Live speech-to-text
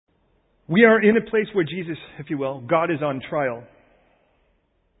We are in a place where Jesus, if you will, God is on trial.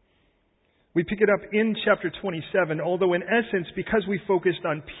 We pick it up in chapter 27, although in essence, because we focused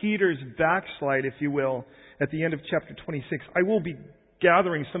on Peter's backslide, if you will, at the end of chapter 26, I will be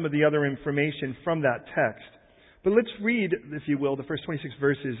gathering some of the other information from that text. But let's read, if you will, the first 26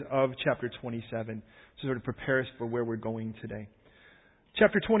 verses of chapter 27 to sort of prepare us for where we're going today.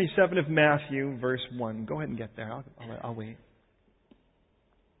 Chapter 27 of Matthew, verse 1. Go ahead and get there. I'll wait.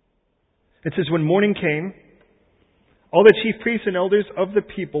 It says, when morning came, all the chief priests and elders of the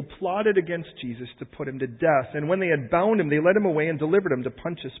people plotted against Jesus to put him to death. And when they had bound him, they led him away and delivered him to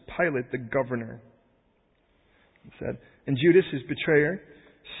Pontius Pilate, the governor. It said, and Judas, his betrayer,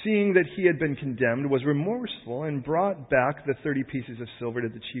 seeing that he had been condemned, was remorseful and brought back the 30 pieces of silver to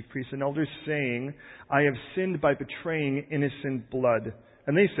the chief priests and elders, saying, I have sinned by betraying innocent blood.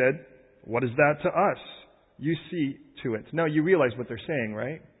 And they said, what is that to us? You see to it. Now you realize what they're saying,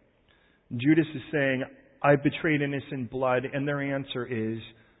 right? Judas is saying, I betrayed innocent blood, and their answer is,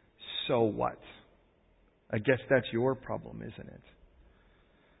 so what? I guess that's your problem, isn't it?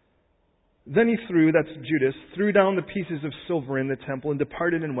 Then he that's Judas, threw down the pieces of silver in the temple and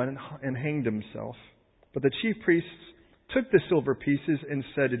departed and went and hanged himself. But the chief priests took the silver pieces and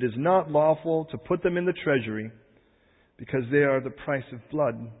said, it is not lawful to put them in the treasury because they are the price of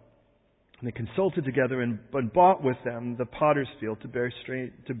blood. And they consulted together and bought with them the potter's field to bury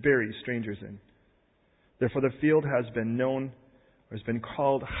strangers in. Therefore the field has been known, or has been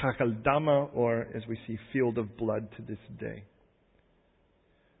called Hakeldama, or as we see, field of blood to this day.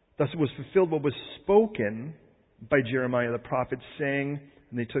 Thus it was fulfilled what was spoken by Jeremiah the prophet, saying,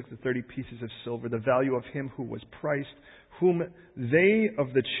 and they took the 30 pieces of silver, the value of him who was priced, whom they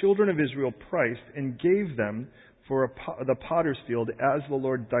of the children of Israel priced, and gave them for the potter's field as the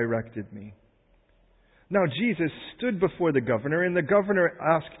Lord directed me. Now Jesus stood before the governor, and the governor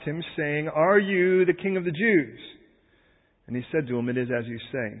asked him, saying, are you the king of the Jews? And he said to him, it is as you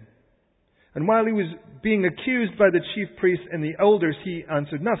say. And while he was being accused by the chief priests and the elders, he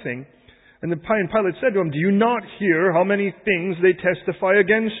answered nothing. And Pilate said to him, do you not hear how many things they testify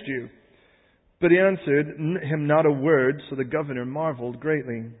against you? But he answered him not a word, so the governor marveled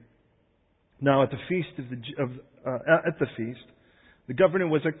greatly. Now at the feast, the governor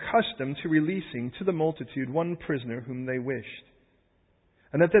was accustomed to releasing to the multitude one prisoner whom they wished.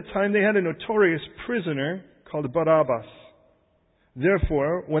 And at that time they had a notorious prisoner called Barabbas.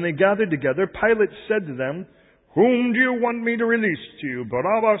 Therefore, when they gathered together, Pilate said to them, whom do you want me to release to you,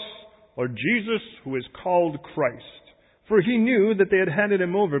 Barabbas or Jesus, who is called Christ? For he knew that they had handed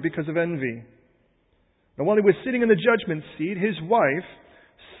him over because of envy. And while he was sitting in the judgment seat, his wife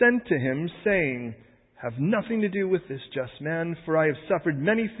sent to him, saying, have nothing to do with this just man, for I have suffered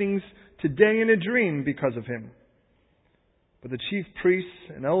many things today in a dream because of him. But the chief priests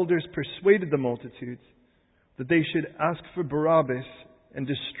and elders persuaded the multitudes that they should ask for Barabbas and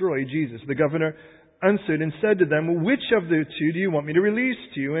destroy Jesus. The governor answered and said to them, which of the two do you want me to release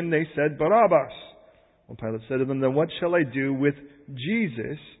to you? And they said, Barabbas. Well, Pilate said to them, then what shall I do with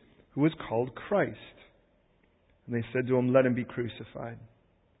Jesus, who is called Christ? And they said to him, let him be crucified.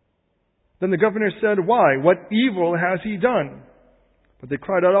 Then the governor said, why? What evil has he done? But they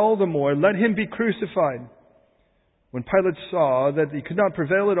cried out all the more, let him be crucified. When Pilate saw that he could not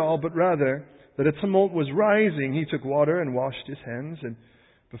prevail at all, but rather that a tumult was rising, he took water and washed his hands and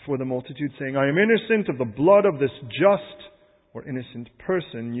before the multitude, saying, I am innocent of the blood of this just or innocent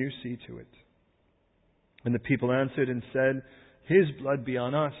person, you see to it. And the people answered and said, his blood be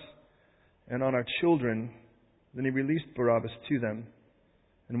on us and on our children. Then he released Barabbas to them.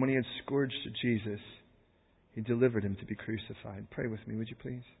 And when he had scourged Jesus, he delivered him to be crucified. Pray with me, would you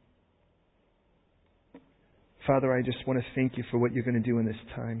please? Father, I just want to thank you for what you're going to do in this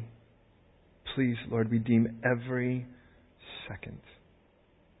time. Please, Lord, redeem every second.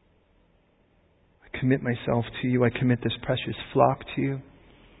 I commit myself to you. I commit this precious flock to you.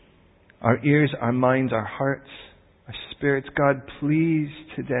 Our ears, our minds, our hearts, our spirits. God, please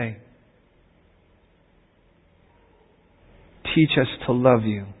today teach us to love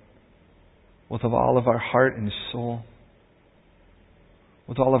you with all of our heart and soul,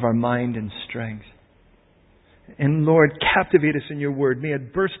 with all of our mind and strength. And Lord, captivate us in your word. May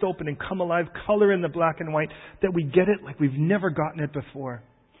it burst open and come alive, color in the black and white, that we get it like we've never gotten it before.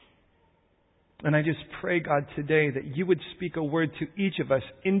 And I just pray, God, today that you would speak a word to each of us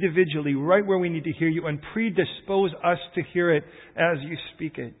individually, right where we need to hear you, and predispose us to hear it as you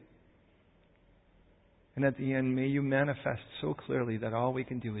speak it. And at the end, may you manifest so clearly that all we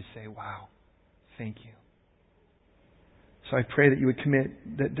can do is say, wow, thank you. So I pray that you would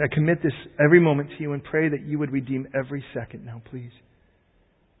commit this every moment to you, and pray that you would redeem every second now, please.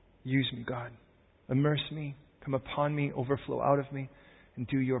 Use me, God. Immerse me. Come upon me. Overflow out of me. And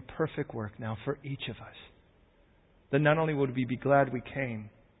do your perfect work now for each of us. That not only would we be glad we came,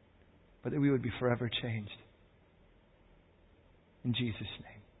 but that we would be forever changed. In Jesus'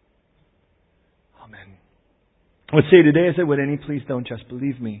 name. Amen. I would say today, as I would any, please don't just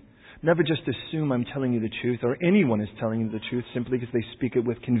believe me. Never just assume I'm telling you the truth or anyone is telling you the truth simply because they speak it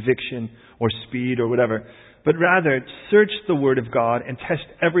with conviction or speed or whatever. But rather, search the Word of God and test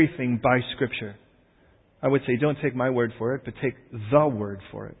everything by Scripture. I would say don't take my word for it, but take the Word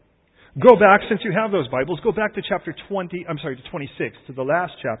for it. Go back, since you have those Bibles, go back to chapter 26, to the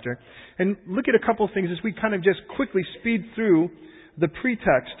last chapter, and look at a couple of things as we kind of just quickly speed through the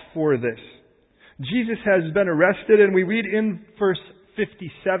pretext for this. Jesus has been arrested, and we read in verse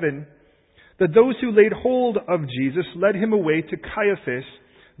 57 that those who laid hold of Jesus led him away to Caiaphas,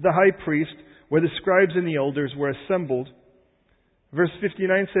 the high priest, where the scribes and the elders were assembled. Verse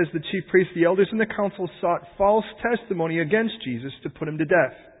 59 says, the chief priests, the elders, and the council sought false testimony against Jesus to put him to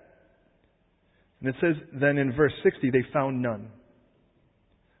death. And it says then in verse 60, they found none.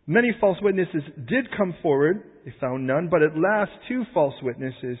 Many false witnesses did come forward. They found none. But at last 2 false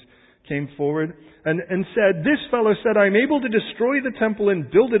witnesses came forward and said, this fellow said, I am able to destroy the temple and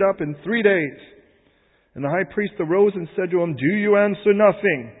build it up in 3 days. And the high priest arose and said to him, do you answer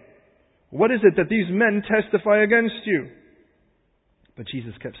nothing? What is it that these men testify against you? But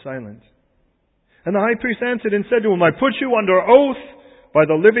Jesus kept silent. And the high priest answered and said to him, I put you under oath by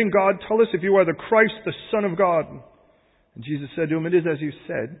the living God, tell us if you are the Christ, the Son of God. And Jesus said to him, it is as you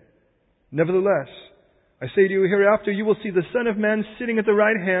said. Nevertheless, I say to you, hereafter you will see the Son of Man sitting at the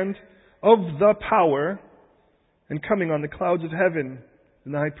right hand of the power and coming on the clouds of heaven.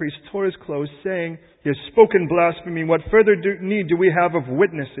 And the high priest tore his clothes, saying, he has spoken blasphemy. What further need do we have of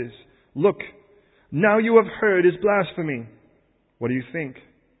witnesses? Look, now you have heard his blasphemy. What do you think?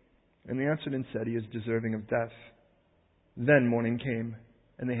 And they answered and said, he is deserving of death. Then morning came,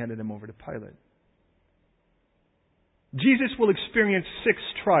 and they handed him over to Pilate. Jesus will experience 6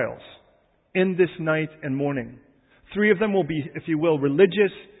 trials in this night and morning. 3 of them will be, if you will,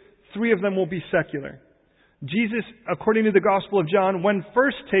 religious. 3 of them will be secular. Jesus, according to the Gospel of John, when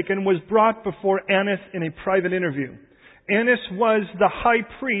first taken, was brought before Annas in a private interview. Annas was the high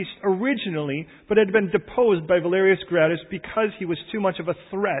priest originally, but had been deposed by Valerius Gratus because he was too much of a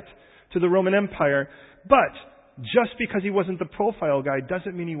threat to the Roman Empire. But just because he wasn't the profile guy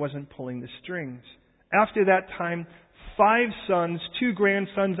doesn't mean he wasn't pulling the strings. After that time, 5 sons, 2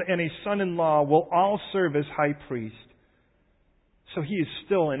 grandsons, and a son-in-law will all serve as high priest. So he is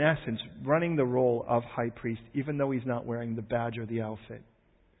still, in essence, running the role of high priest, even though he's not wearing the badge or the outfit.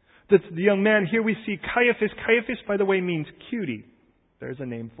 The young man, here we see Caiaphas. Caiaphas, by the way, means cutie. There's a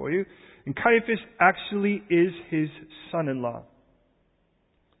name for you. And Caiaphas actually is his son-in-law.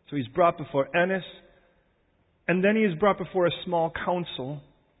 So he's brought before Annas. And then he is brought before a small council.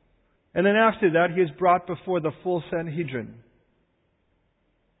 And then after that, he is brought before the full Sanhedrin.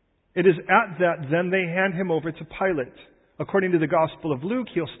 It is at that then they hand him over to Pilate. According to the Gospel of Luke,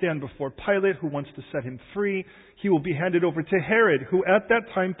 he'll stand before Pilate, who wants to set him free. He will be handed over to Herod, who at that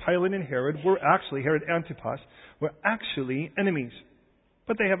time, Pilate and Herod Herod Antipas, were actually enemies.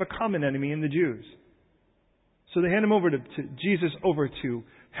 But they have a common enemy in the Jews. So they hand him over to Jesus over to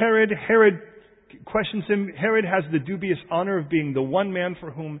Herod. Herod questions him. Herod has the dubious honor of being the one man for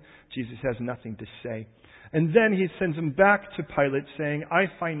whom Jesus has nothing to say. And then he sends him back to Pilate saying, I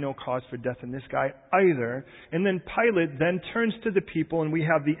find no cause for death in this guy either. And then Pilate then turns to the people, and we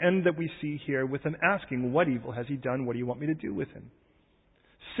have the end that we see here with him asking, what evil has he done? What do you want me to do with him?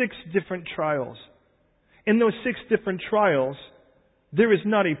 6 different trials. In those 6 different trials, there is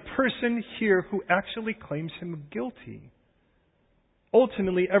not a person here who actually claims him guilty.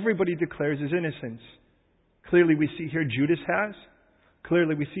 Ultimately, everybody declares his innocence. Clearly, we see here Judas has.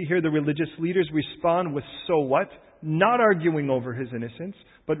 Clearly, we see here the religious leaders respond with, so what? Not arguing over his innocence,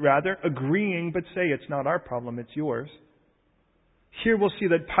 but rather agreeing, but say, it's not our problem, it's yours. Here we'll see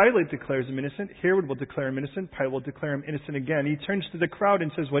that Pilate declares him innocent. Herod will declare him innocent. Pilate will declare him innocent again. He turns to the crowd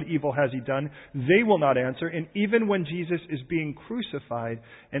and says, what evil has he done? They will not answer. And even when Jesus is being crucified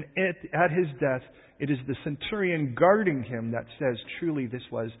and at his death, it is the centurion guarding him that says, truly this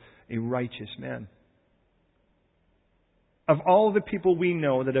was a righteous man. Of all the people we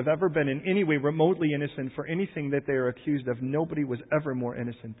know that have ever been in any way remotely innocent for anything that they are accused of, nobody was ever more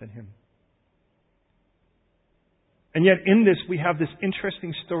innocent than him. And yet in this, we have this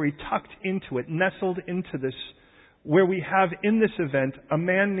interesting story tucked into it, nestled into this, where we have in this event a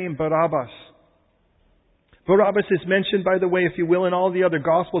man named Barabbas. Barabbas is mentioned, by the way, if you will, in all the other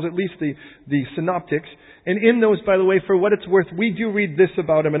Gospels, at least the synoptics. And in those, by the way, for what it's worth, we do read this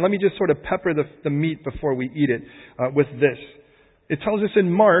about him. And let me just sort of pepper the meat before we eat it with this. It tells us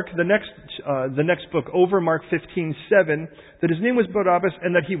in Mark, the next book over, Mark 15:7, that his name was Barabbas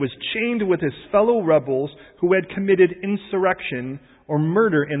and that he was chained with his fellow rebels who had committed insurrection or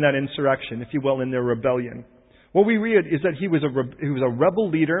murder in that insurrection, if you will, in their rebellion. What we read is that he was a rebel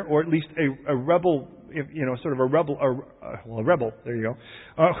leader, or at least a rebel, sort of a rebel, there you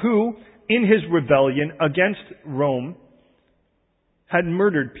go, who, in his rebellion against Rome, had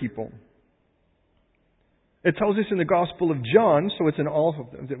murdered people. It tells us in the Gospel of John, so it's in all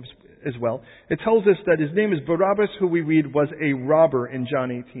of them as well, it tells us that his name is Barabbas, who we read was a robber in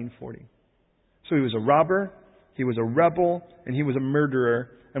John 18:40. So he was a robber, he was a rebel, and he was a murderer,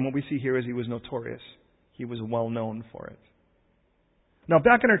 and what we see here is he was notorious. He was well known for it. Now,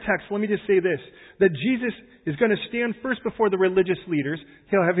 back in our text, let me just say this, that Jesus is going to stand first before the religious leaders.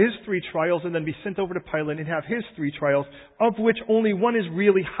 He'll have his 3 trials and then be sent over to Pilate and have his 3 trials, of which only one is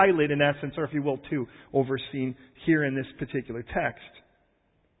really highlighted in essence, or if you will, 2, overseen here in this particular text.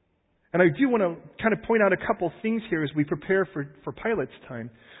 And I do want to kind of point out a couple things here as we prepare for Pilate's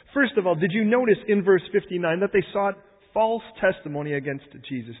time. First of all, did you notice in verse 59 that they sought false testimony against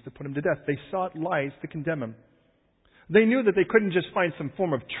Jesus to put him to death? They sought lies to condemn him. They knew that they couldn't just find some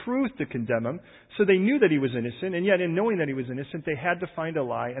form of truth to condemn him, so they knew that he was innocent, and yet in knowing that he was innocent, they had to find a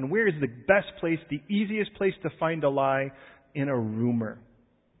lie. And where is the best place, the easiest place to find a lie? In a rumor.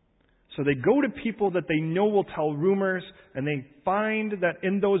 So they go to people that they know will tell rumors, and they find that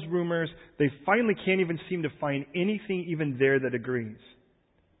in those rumors, they finally can't even seem to find anything even there that agrees.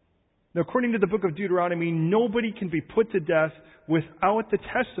 Now, according to the book of Deuteronomy, nobody can be put to death without the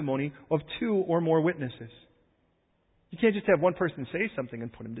testimony of 2 or more witnesses. You can't just have one person say something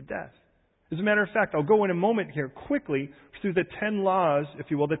and put him to death. As a matter of fact, I'll go in a moment here quickly through the 10 laws, if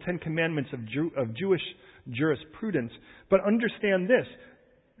you will, the 10 commandments of Jewish jurisprudence. But understand this,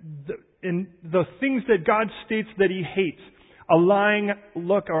 in the things that God states that He hates, a lying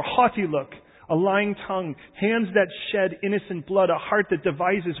look or haughty look, a lying tongue, hands that shed innocent blood, a heart that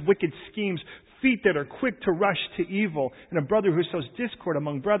devises wicked schemes, feet that are quick to rush to evil, and a brother who sows discord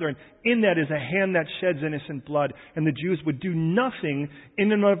among brethren. In that is a hand that sheds innocent blood. And the Jews would do nothing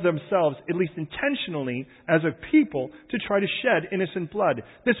in and of themselves, at least intentionally, as a people, to try to shed innocent blood.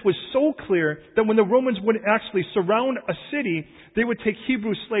 This was so clear that when the Romans would actually surround a city, they would take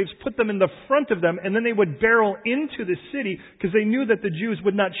Hebrew slaves, put them in the front of them, and then they would barrel into the city because they knew that the Jews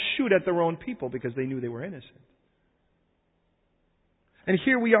would not shoot at their own people because they knew they were innocent. And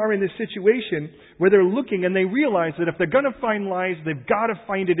here we are in this situation where they're looking and they realize that if they're going to find lies, they've got to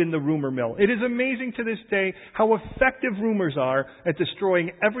find it in the rumor mill. It is amazing to this day how effective rumors are at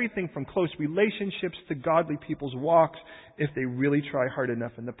destroying everything from close relationships to godly people's walks if they really try hard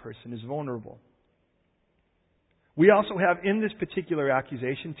enough and the person is vulnerable. We also have in this particular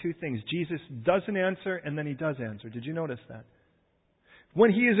accusation 2 things. Jesus doesn't answer and then He does answer. Did you notice that?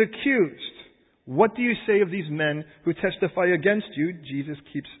 When He is accused, what do you say of these men who testify against you? Jesus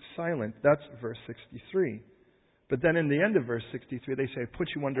keeps silent. That's verse 63. But then in the end of verse 63, they say, put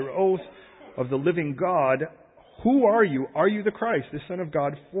you under oath of the living God. Who are you? Are you the Christ, the Son of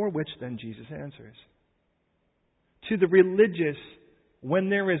God? For which then Jesus answers. To the religious, when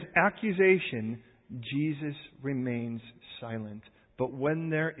there is accusation, Jesus remains silent. But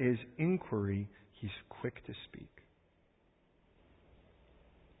when there is inquiry, He's quick to speak.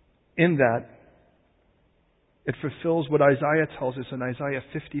 In that, it fulfills what Isaiah tells us in Isaiah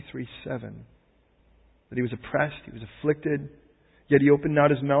 53:7. That He was oppressed, He was afflicted, yet He opened not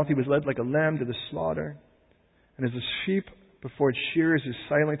His mouth. He was led like a lamb to the slaughter. And as a sheep before its shearers is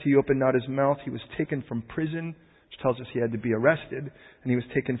silent, He opened not His mouth. He was taken from prison, which tells us He had to be arrested. And He was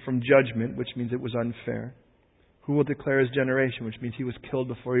taken from judgment, which means it was unfair. Who will declare His generation, which means He was killed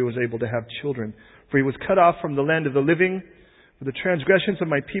before He was able to have children. For He was cut off from the land of the living. For the transgressions of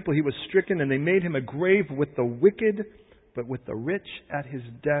my people He was stricken, and they made Him a grave with the wicked, but with the rich at His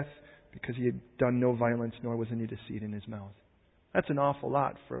death, because He had done no violence, nor was any deceit in His mouth. That's an awful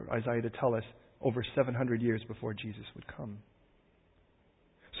lot for Isaiah to tell us over 700 years before Jesus would come.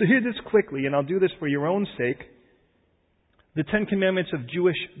 So hear this quickly, and I'll do this for your own sake. The 10 Commandments of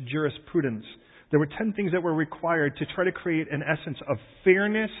Jewish jurisprudence. There were 10 things that were required to try to create an essence of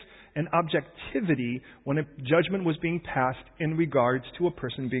fairness and objectivity when a judgment was being passed in regards to a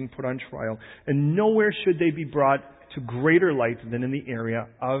person being put on trial. And nowhere should they be brought to greater light than in the area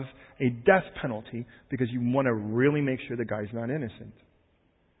of a death penalty, because you want to really make sure the guy's not innocent.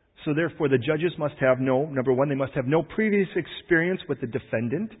 So therefore, the judges must have number one, they must have no previous experience with the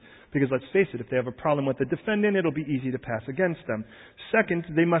defendant, because let's face it, if they have a problem with the defendant, it'll be easy to pass against them. Second,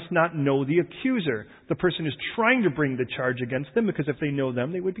 they must not know the accuser, the person who's trying to bring the charge against them, because if they know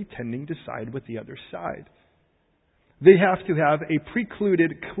them, they would be tending to side with the other side. They have to have a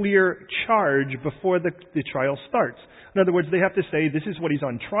precluded, clear charge before the trial starts. In other words, they have to say, this is what he's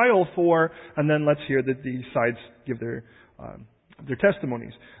on trial for, and then let's hear that the sides give their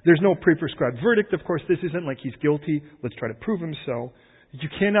testimonies. There's no pre-prescribed verdict. Of course, this isn't like he's guilty. Let's try to prove him so. You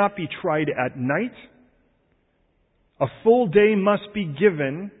cannot be tried at night. A full day must be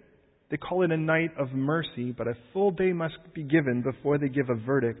given. They call it a night of mercy, but a full day must be given before they give a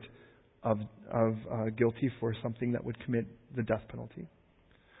verdict of guilty for something that would commit the death penalty.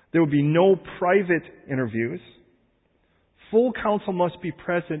 There will be no private interviews. Full counsel must be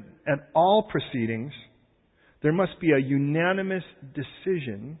present at all proceedings. There must be a unanimous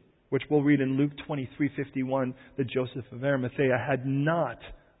decision, which we'll read in Luke 23:51, that Joseph of Arimathea had not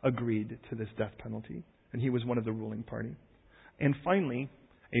agreed to this death penalty, and he was one of the ruling party. And finally,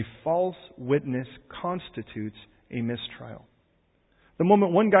 a false witness constitutes a mistrial. The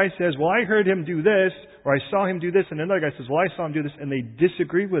moment one guy says, well, I heard him do this, or I saw him do this, and another guy says, well, I saw him do this, and they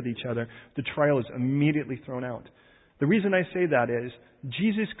disagree with each other, the trial is immediately thrown out. The reason I say that is,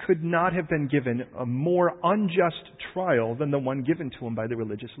 Jesus could not have been given a more unjust trial than the one given to him by the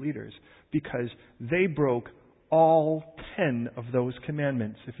religious leaders, because they broke all 10 of those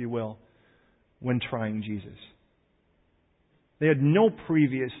commandments, if you will, when trying Jesus. They had no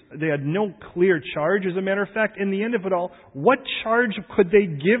clear charge. As a matter of fact, in the end of it all, what charge could they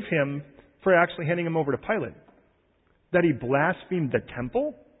give him for actually handing him over to Pilate? That he blasphemed the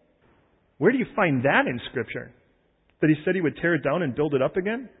temple? Where do you find that in Scripture? That he said he would tear it down and build it up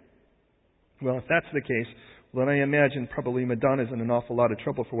again? Well, if that's the case, then I imagine probably Madonna's in an awful lot of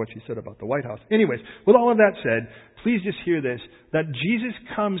trouble for what she said about the White House. Anyways, with all of that said, please just hear this, that Jesus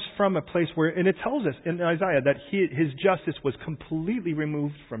comes from a place where, and it tells us in Isaiah that his justice was completely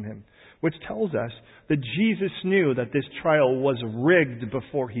removed from him, which tells us that Jesus knew that this trial was rigged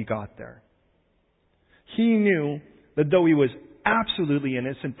before he got there. He knew that though he was absolutely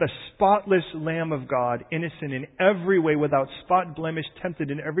innocent, the spotless Lamb of God, innocent in every way, without spot, blemish,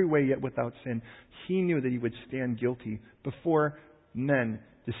 tempted in every way, yet without sin, he knew that he would stand guilty before men.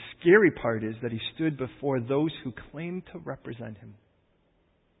 The scary part is that he stood before those who claimed to represent him.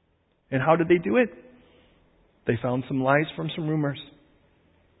 And how did they do it? They found some lies from some rumors.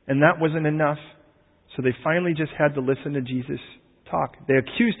 And that wasn't enough. So they finally just had to listen to Jesus talk. They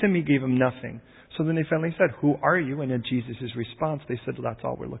accused him, he gave them nothing. So then they finally said, who are you? And in Jesus' response, they said, well, that's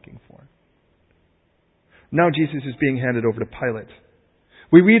all we're looking for. Now Jesus is being handed over to Pilate.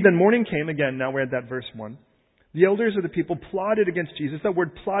 We read that morning came, again, now we're at that verse 1. The elders of the people plotted against Jesus. That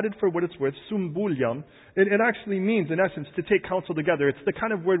word plotted, for what it's worth, sumbulion. It actually means, in essence, to take counsel together. It's the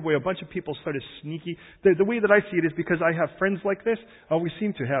kind of word where a bunch of people started sneaky. The way that I see it is because I have friends like this. We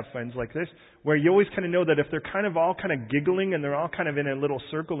seem to have friends like this, where you always kind of know that if they're kind of all kind of giggling and they're all kind of in a little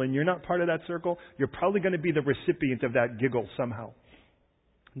circle and you're not part of that circle, you're probably going to be the recipient of that giggle somehow.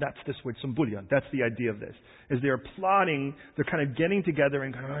 That's this word, sumbulion. That's the idea of this. Is they're plotting, they're kind of getting together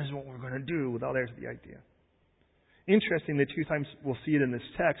and going, this is what we're going to do. Well, there's the idea. Interesting, the two times we'll see it in this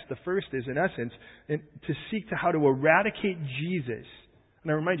text. The first is, in essence, to seek to how to eradicate Jesus.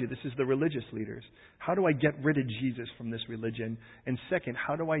 And I remind you, this is the religious leaders. How do I get rid of Jesus from this religion? And second,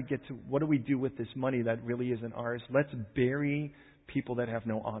 what do we do with this money that really isn't ours? Let's bury people that have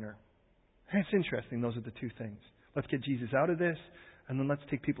no honor. And it's interesting, those are the two things. Let's get Jesus out of this, and then let's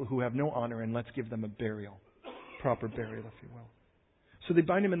take people who have no honor and let's give them a burial. Proper burial, if you will. So they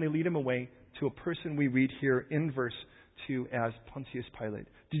bind him and they lead him away to a person we read here in verse 2 as Pontius Pilate.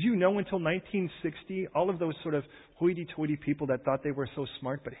 Did you know until 1960, all of those sort of hoity-toity people that thought they were so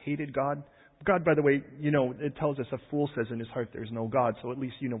smart but hated God? God, by the way, it tells us a fool says in his heart there's no God, so at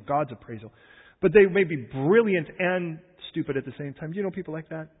least God's appraisal. But they may be brilliant and stupid at the same time. You know people like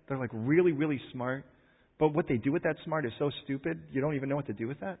that? They're like really, really smart. But what they do with that smart is so stupid, you don't even know what to do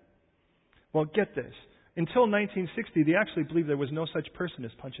with that? Well, get this. Until 1960, they actually believed there was no such person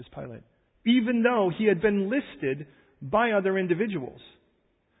as Pontius Pilate, even though he had been listed by other individuals.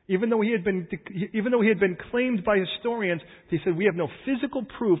 Even though he had been claimed by historians, they said we have no physical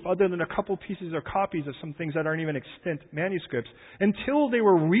proof other than a couple pieces or copies of some things that aren't even extant manuscripts. Until they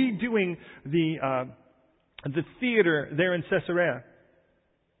were redoing the theater there in Caesarea.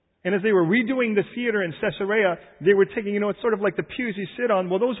 And as they were redoing the theater in Caesarea, they were taking, it's sort of like the pews you sit on.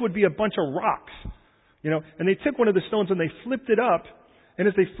 Well, those would be a bunch of rocks. And they took one of the stones and they flipped it up. And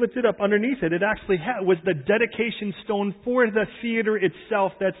as they flipped it up underneath it, it actually was the dedication stone for the theater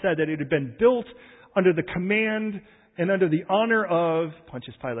itself that said that it had been built under the command and under the honor of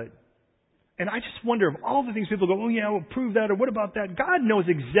Pontius Pilate. And I just wonder, of all the things people go, oh yeah, we'll prove that, or what about that? God knows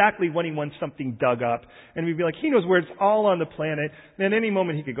exactly when He wants something dug up. And we'd be like, He knows where it's all on the planet. And at any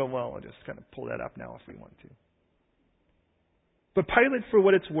moment He could go, well, I'll just kind of pull that up now if we want to. But Pilate, for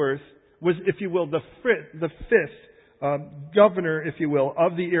what it's worth, was, if you will, the fifth governor, if you will,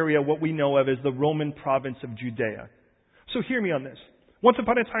 of the area, what we know of as the Roman province of Judea. So hear me on this. Once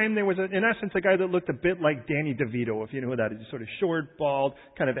upon a time, there was, in essence, a guy that looked a bit like Danny DeVito, if you know who that is. Sort of short, bald,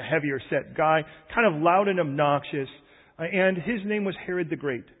 kind of a heavier set guy, kind of loud and obnoxious. And his name was Herod the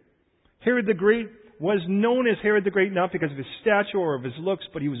Great. Herod the Great was known as Herod the Great not because of his stature or of his looks,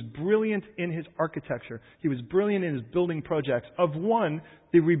 but he was brilliant in his architecture. He was brilliant in his building projects. Of one,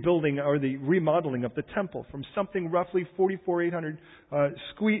 the rebuilding or the remodeling of the temple from something roughly 4,800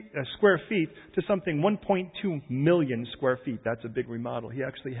 square feet to something 1.2 million square feet. That's a big remodel. He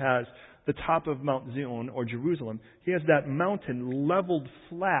actually has the top of Mount Zion or Jerusalem. He has that mountain leveled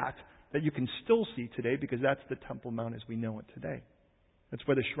flat that you can still see today because that's the Temple Mount as we know it today. That's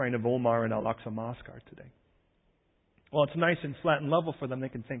where the Shrine of Omar and Al-Aqsa Mosque are today. Well, it's nice and flat and level for them. They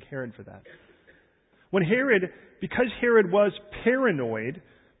can thank Herod for that. Because Herod was paranoid,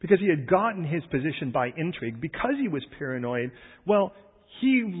 because he had gotten his position by intrigue, because he was paranoid, well,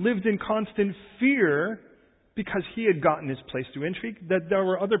 he lived in constant fear because he had gotten his place through intrigue, that there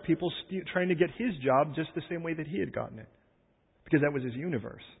were other people trying to get his job just the same way that he had gotten it. Because that was his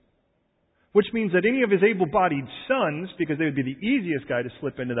universe. Which means that any of his able-bodied sons, because they would be the easiest guy to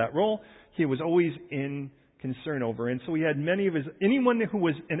slip into that role, he was always in concern over. And so he had anyone who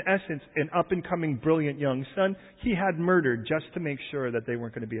was, in essence, an up-and-coming, brilliant young son, he had murdered just to make sure that they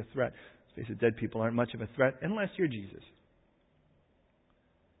weren't going to be a threat. Let's face it, dead people aren't much of a threat unless you're Jesus.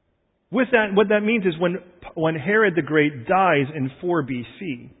 With that, what that means is when Herod the Great dies in 4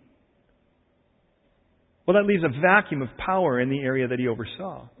 BC, well, that leaves a vacuum of power in the area that he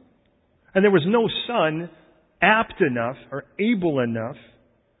oversaw. And there was no son apt enough or able enough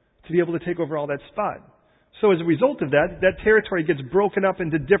to be able to take over all that spot. So as a result of that, that territory gets broken up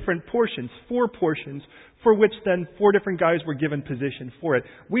into different portions, 4 portions, for which then 4 different guys were given position for it.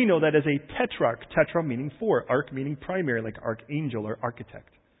 We know that as a tetrarch, tetra meaning 4, arch meaning primary, like archangel or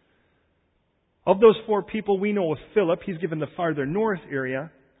architect. Of those 4 people, we know of Philip, he's given the farther north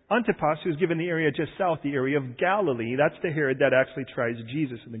area. Antipas, who's given the area just south, the area of Galilee. That's the Herod that actually tries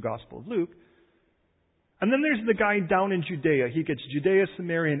Jesus in the Gospel of Luke. And then there's the guy down in Judea. He gets Judea,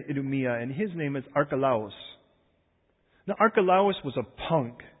 Samaria, and Idumea, and his name is Archelaus. Now, Archelaus was a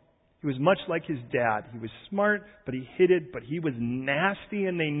punk. He was much like his dad. He was smart, but he hid it, but he was nasty,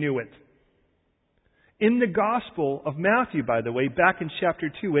 and they knew it. In the Gospel of Matthew, by the way, back in chapter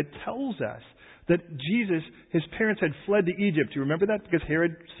 2, it tells us that Jesus, his parents had fled to Egypt. Do you remember that? Because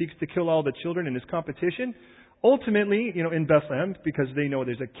Herod seeks to kill all the children in his competition. Ultimately, in Bethlehem, because they know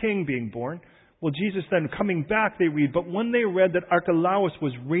there's a king being born. Well, Jesus then coming back, they read, but when they read that Archelaus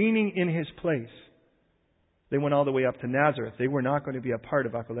was reigning in his place, they went all the way up to Nazareth. They were not going to be a part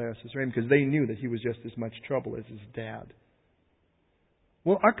of Archelaus' reign because they knew that he was just as much trouble as his dad.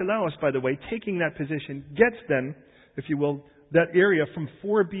 Well, Archelaus, by the way, taking that position, gets them, if you will, that area from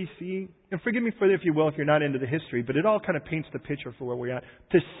 4 BC, and forgive me for it if you will, if you're not into the history, but it all kind of paints the picture for where we're at,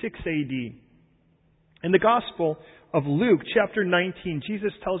 to 6 AD. In the Gospel of Luke, chapter 19,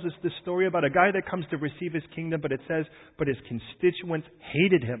 Jesus tells us this story about a guy that comes to receive his kingdom, but it says, but his constituents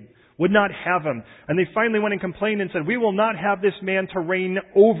hated him, would not have him. And they finally went and complained and said, we will not have this man to reign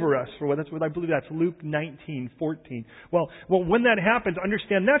over us. I believe that's Luke 19:14. Well, when that happens,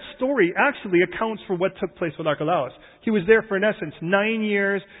 understand that story actually accounts for what took place with Archelaus. He was there for, in essence, 9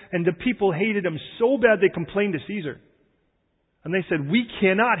 years, and the people hated him so bad they complained to Caesar. And they said, we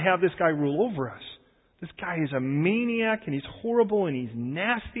cannot have this guy rule over us. This guy is a maniac, and he's horrible, and he's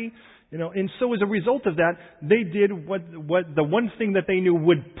nasty. And so as a result of that, they did what the one thing that they knew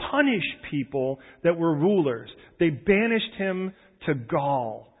would punish people that were rulers. They banished him to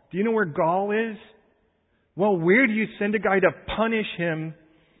Gaul. Do you know where Gaul is? Well, where do you send a guy to punish him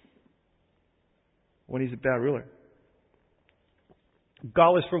when he's a bad ruler?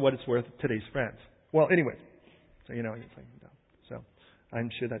 Gaul is, for what it's worth, today's France. Well, anyway. So, so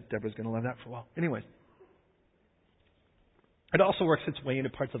I'm sure that Deborah's going to love that for a while. Anyways. It also works its way into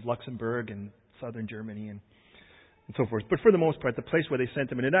parts of Luxembourg and southern Germany and so forth. But for the most part, the place where they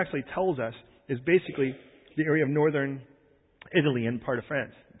sent him, and it actually tells us, is basically the area of northern Italy and part of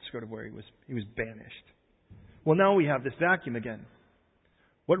France. It's sort of where he was banished. Well, now we have this vacuum again.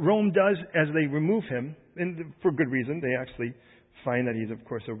 What Rome does as they remove him, and for good reason, they actually find that he's, of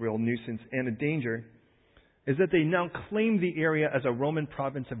course, a real nuisance and a danger, is that they now claim the area as a Roman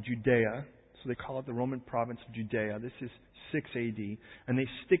province of Judea. So they call it the Roman province of Judea. This is 6 AD. And they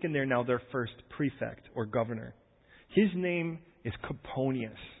stick in there now their first prefect or governor. His name is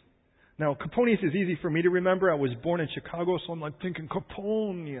Coponius. Now, Coponius is easy for me to remember. I was born in Chicago, so I'm like thinking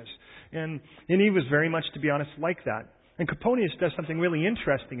Coponius. And he was very much, to be honest, like that. And Coponius does something really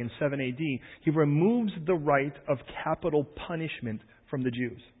interesting in 7 AD. He removes the right of capital punishment from the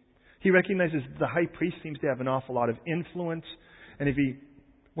Jews. He recognizes the high priest seems to have an awful lot of influence. And if he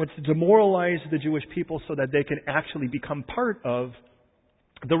wants to demoralize the Jewish people so that they can actually become part of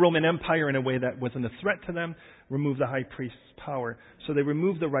the Roman Empire in a way that wasn't a threat to them, remove the high priest's power. So they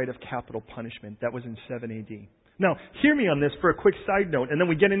removed the right of capital punishment. That was in 7 AD. Now, hear me on this for a quick side note, and then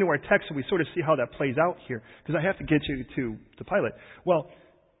we get into our text and we sort of see how that plays out here, because I have to get you to Pilate. Well,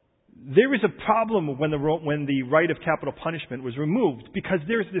 there is a problem when the right of capital punishment was removed, because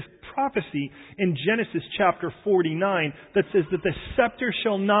there's this prophecy in Genesis chapter 49 that says that the scepter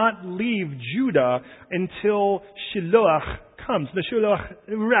shall not leave Judah until Shiloach comes. The Shiloach,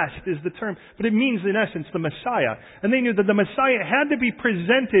 rest is the term, but it means in essence the Messiah. And they knew that the Messiah had to be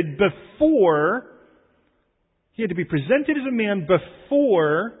presented before, he had to be presented as a man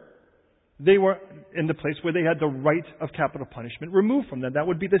before they were in the place where they had the right of capital punishment removed from them. That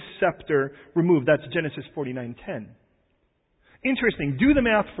would be the scepter removed. That's Genesis 49:10. Interesting. Do the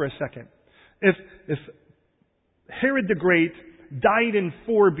math for a second. If Herod the Great died in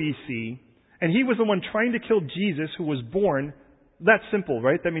 4 BC, and he was the one trying to kill Jesus who was born, that's simple,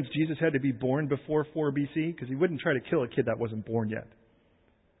 right? That means Jesus had to be born before 4 BC, because he wouldn't try to kill a kid that wasn't born yet.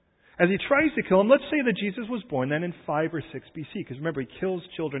 As he tries to kill him, let's say that Jesus was born then in 5 or 6 BC, because remember, he kills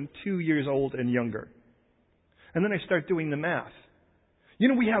children 2 years old and younger. And then I start doing the math. You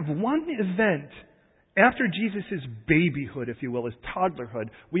know, we have one event after Jesus' babyhood, if you will, his toddlerhood.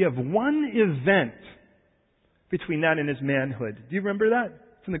 We have one event between that and his manhood. Do you remember that?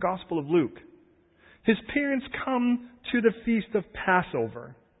 It's in the Gospel of Luke. His parents come to the Feast of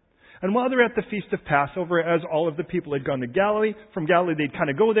Passover. And while they're at the Feast of Passover, as all of the people had gone to Galilee, from Galilee they'd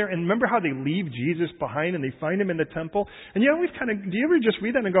kind of go there. And remember how they leave Jesus behind and they find him in the temple? And you always do you ever just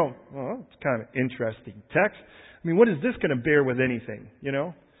read that and go, oh, it's kind of an interesting text. I mean, what is this going to bear with anything, you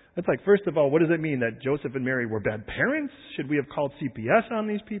know? It's like, first of all, what does it mean that Joseph and Mary were bad parents? Should we have called CPS on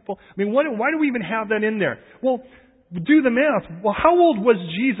these people? I mean, why do we even have that in there? Well, do the math. Well, how old was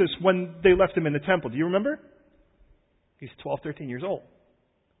Jesus when they left him in the temple? Do you remember? He's 12, 13 years old.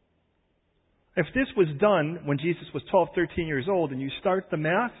 If this was done when Jesus was 12, 13 years old, and you start the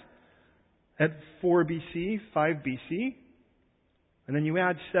math at 4 BC, 5 BC, and then you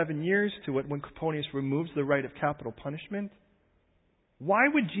add 7 years to it when Coponius removes the right of capital punishment, why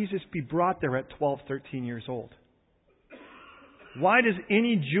would Jesus be brought there at 12, 13 years old? Why does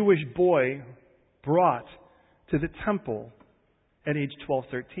any Jewish boy brought to the temple at age 12,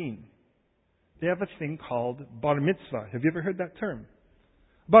 13? They have a thing called bar mitzvah. Have you ever heard that term?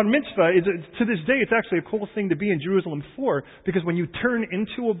 Bar mitzvah, to this day, it's actually a cool thing to be in Jerusalem for, because when you turn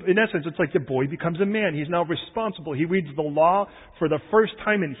into, in essence, it's like the boy becomes a man. He's now responsible. He reads the law for the first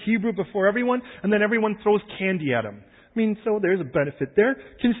time in Hebrew before everyone, and then everyone throws candy at him. I mean, so there's a benefit there.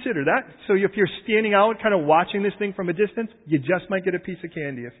 Consider that. So if you're standing out, kind of watching this thing from a distance, you just might get a piece of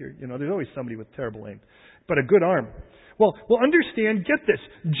candy if you're, there's always somebody with terrible aim. But a good arm. Well, understand, get this.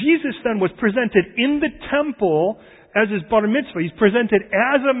 Jesus then was presented in the temple as his bar mitzvah. He's presented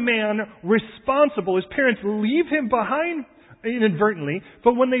as a man responsible. His parents leave him behind inadvertently,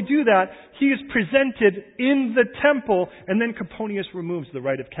 but when they do that, he is presented in the temple, and then Coponius removes the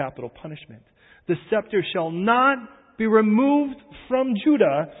right of capital punishment. The scepter shall not be removed from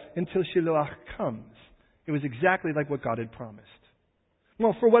Judah until Shiloach comes. It was exactly like what God had promised.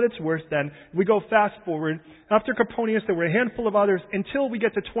 Well, for what it's worth then, we go fast forward. After Coponius, there were a handful of others until we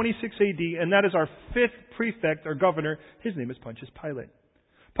get to 26 AD, and that is our 5th prefect or governor. His name is Pontius Pilate.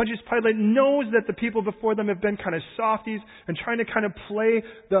 Pontius Pilate knows that the people before them have been kind of softies and trying to kind of play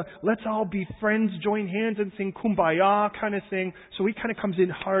the let's all be friends, join hands and sing kumbaya kind of thing. So he kind of comes in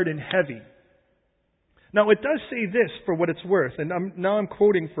hard and heavy. Now, it does say this for what it's worth, and I'm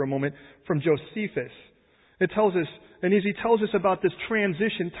quoting for a moment from Josephus. It tells us, and as he tells us about this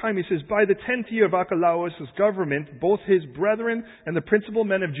transition time, he says, by the 10th year of Archelaus' government, both his brethren and the principal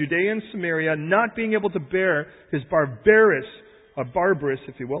men of Judea and Samaria, not being able to bear his barbarous,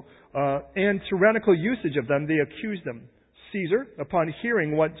 if you will, and tyrannical usage of them, they accused him. Caesar, upon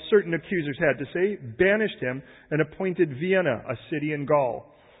hearing what certain accusers had to say, banished him and appointed Vienna, a city in Gaul,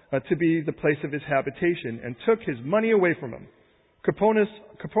 to be the place of his habitation, and took his money away from him.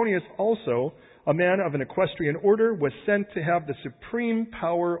 Coponius also a man of an equestrian order, was sent to have the supreme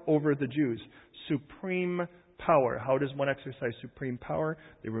power over the Jews. Supreme power. How does one exercise supreme power?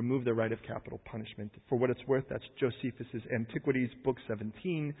 They remove the right of capital punishment. For what it's worth, that's Josephus' Antiquities, Book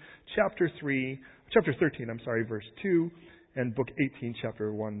 17, Chapter 13, verse 2, and Book 18,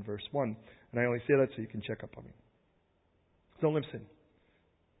 Chapter 1, verse 1. And I only say that so you can check up on me. So listen.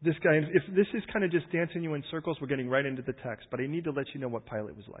 This guy, if this is kind of just dancing you in circles, we're getting right into the text. But I need to let you know what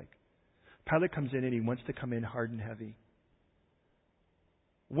Pilate was like. Pilate comes in and he wants to come in hard and heavy.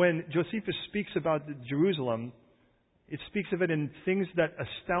 When Josephus speaks about Jerusalem, it speaks of it in things that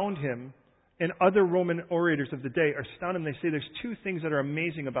astound him, and other Roman orators of the day astound him. They say there's two things that are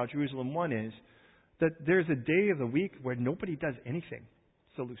amazing about Jerusalem. One is that there's a day of the week where nobody does anything.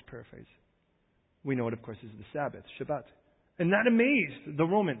 It's a loose paraphrase. We know it, of course, is the Sabbath, Shabbat. And that amazed the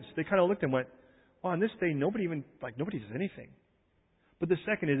Romans. They kind of looked and went, well, on this day, nobody does anything. But the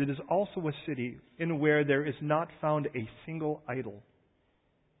second is, it is also a city in where there is not found a single idol.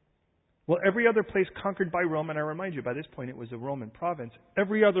 Well, every other place conquered by Rome, and I remind you, by this point it was a Roman province,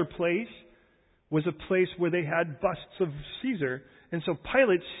 every other place was a place where they had busts of Caesar. And so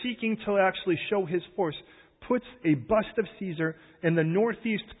Pilate, seeking to actually show his force, puts a bust of Caesar in the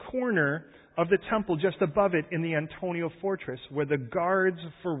northeast corner of the temple, just above it in the Antonia fortress, where the guards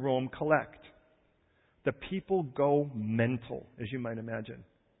for Rome collect. The people go mental, as you might imagine.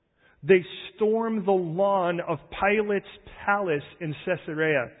 They storm the lawn of Pilate's palace in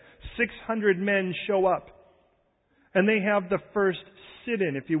Caesarea. 600 men show up. And they have the first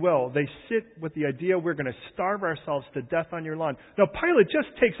sit-in, if you will. They sit with the idea, we're going to starve ourselves to death on your lawn. Now, Pilate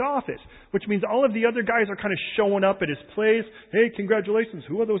just takes office, which means all of the other guys are kind of showing up at his place. Hey, congratulations,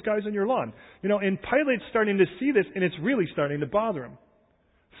 who are those guys on your lawn? And Pilate's starting to see this, and it's really starting to bother him.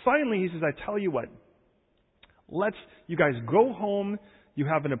 Finally, he says, I tell you what, you guys go home. You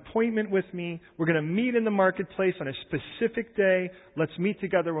have an appointment with me. We're going to meet in the marketplace on a specific day. Let's meet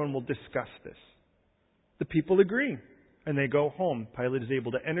together and we'll discuss this. The people agree, and they go home. Pilate is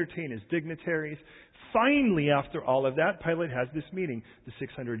able to entertain his dignitaries. Finally, after all of that, Pilate has this meeting. The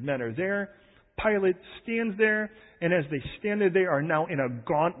 600 men are there. Pilate stands there, and as they stand there, they are now in a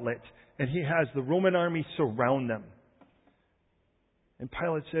gauntlet, and he has the Roman army surround them. And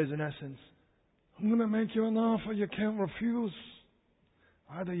Pilate says, in essence, I'm going to make you an offer you can't refuse.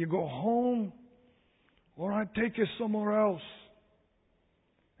 Either you go home, or I take you somewhere else.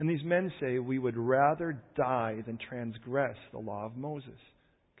 And these men say, we would rather die than transgress the law of Moses.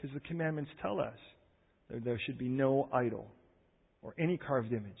 Because the commandments tell us there should be no idol or any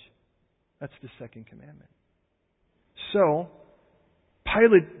carved image. That's the second commandment. So,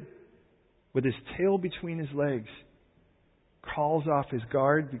 Pilate, with his tail between his legs, calls off his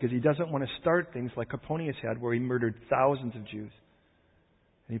guard because he doesn't want to start things like Coponius had, where he murdered thousands of Jews.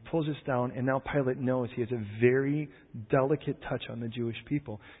 And he pulls this down, and now Pilate knows he has a very delicate touch on the Jewish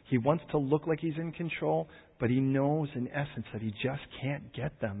people. He wants to look like he's in control, but he knows in essence that he just can't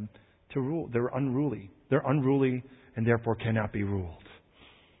get them to rule. They're unruly. They're unruly and therefore cannot be ruled.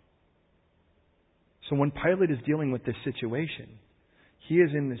 So when Pilate is dealing with this situation, he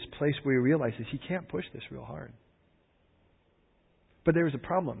is in this place where he realizes he can't push this real hard. But there is a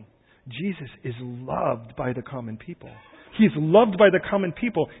problem. Jesus is loved by the common people. He's loved by the common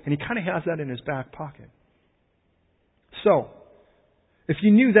people, and he kind of has that in his back pocket. So, if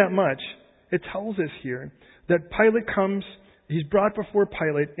you knew that much, it tells us here that Pilate comes, he's brought before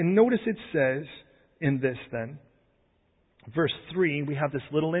Pilate, and notice it says in this then, verse 3, we have this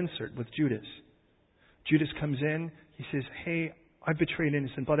little insert with Judas. Judas comes in, he says, hey, I betrayed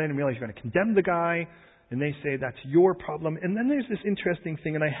innocent blood. I didn't realize you're going to condemn the guy. And they say, that's your problem. And then there's this interesting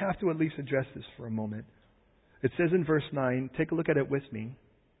thing, and I have to at least address this for a moment. It says in verse 9, take a look at it with me.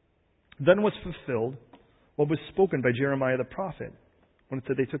 Then was fulfilled what was spoken by Jeremiah the prophet, when it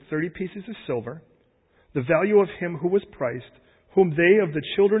said they took 30 pieces of silver, the value of him who was priced, whom they of the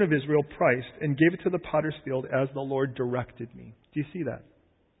children of Israel priced, and gave it to the potter's field as the Lord directed me. Do you see that?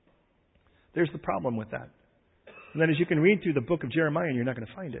 There's the problem with that. And then as you can read through the book of Jeremiah, you're not going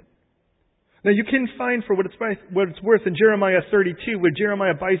to find it. Now you can find for what it's worth in Jeremiah 32, where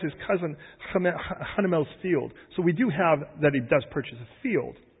Jeremiah buys his cousin Hananiah's field. So we do have that he does purchase a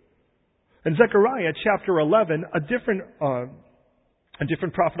field. In Zechariah chapter 11, a different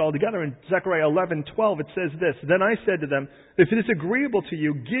prophet altogether. In Zechariah 11:12, it says this: Then I said to them, if it is agreeable to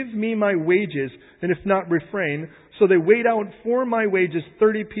you, give me my wages, and if not, refrain. So they weighed out for my wages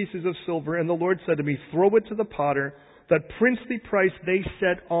 30 pieces of silver, and the Lord said to me, throw it to the potter. That princely price they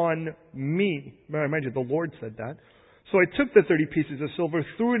set on me. Mind you, the Lord said that. So I took the 30 pieces of silver,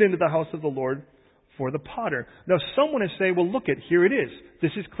 threw it into the house of the Lord before the potter. Now, some want to say, well, look here it is.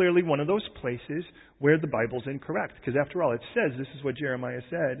 This is clearly one of those places where the Bible's incorrect. Because after all, it says this is what Jeremiah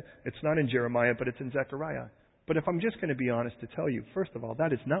said. It's not in Jeremiah, but it's in Zechariah. But if I'm just going to be honest to tell you, first of all,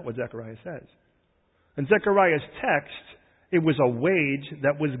 that is not what Zechariah says. In Zechariah's text, it was a wage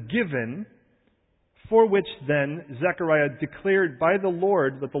that was given, for which then Zechariah declared by the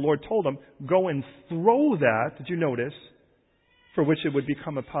Lord, that the Lord told him, go and throw that, did you notice, for which it would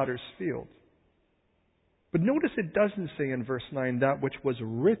become a potter's field. But notice it doesn't say in verse 9, that which was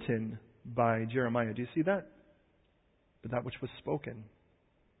written by Jeremiah. Do you see that? But that which was spoken.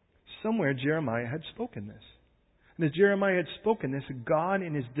 Somewhere Jeremiah had spoken this. And as Jeremiah had spoken this, God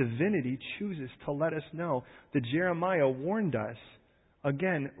in His divinity chooses to let us know that Jeremiah warned us,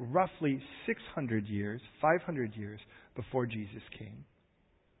 again, roughly 600 years, 500 years before Jesus came,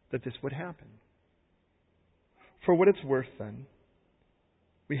 that this would happen. For what it's worth then,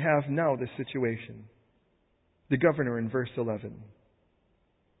 we have now this situation. The governor in verse 11.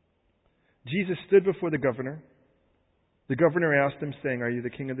 Jesus stood before the governor. The governor asked him, saying, are you the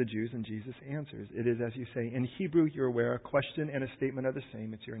king of the Jews? And Jesus answers, it is as you say. In Hebrew, you're aware, a question and a statement are the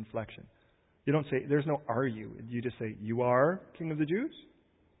same. It's your inflection. You don't say, there's no are you. You just say, you are king of the Jews?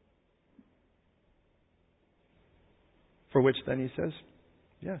 For which then he says,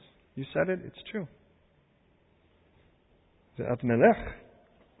 yes, you said it, it's true. At melech.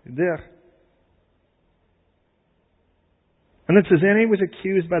 There. And it says, and he was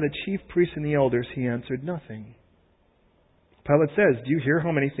accused by the chief priests and the elders. He answered nothing. Pilate says, do you hear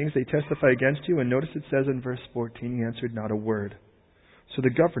how many things they testify against you? And notice it says in verse 14, he answered not a word. So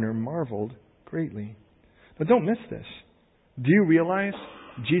the governor marveled greatly. But don't miss this. Do you realize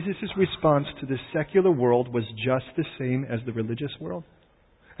Jesus' response to the secular world was just the same as the religious world?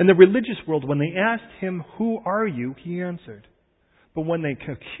 In the religious world, when they asked him, who are you? He answered. But when they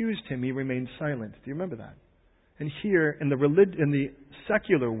accused him, he remained silent. Do you remember that? And here, in the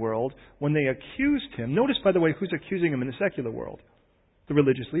secular world, when they accused him, notice, by the way, who's accusing him in the secular world? The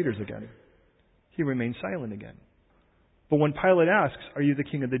religious leaders again. He remained silent again. But when Pilate asks, are you the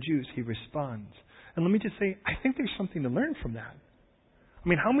king of the Jews? He responds. And let me just say, I think there's something to learn from that. I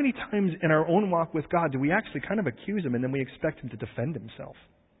mean, how many times in our own walk with God do we actually kind of accuse him and then we expect him to defend himself?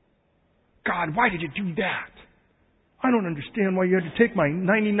 God, why did you do that? I don't understand why you had to take my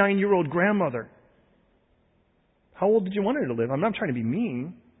 99-year-old grandmother. How old did you want her to live? I'm not trying to be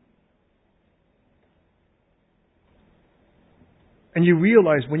mean. And you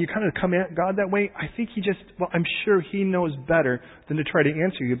realize when you kind of come at God that way, I think I'm sure He knows better than to try to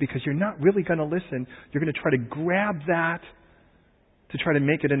answer you because you're not really going to listen. You're going to try to grab that to try to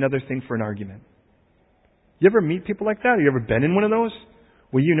make it another thing for an argument. You ever meet people like that? Have you ever been in one of those?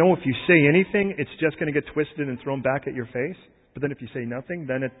 Well, you know if you say anything, it's just going to get twisted and thrown back at your face. But then if you say nothing,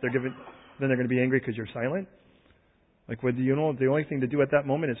 then they're going to be angry because you're silent. Like, the only thing to do at that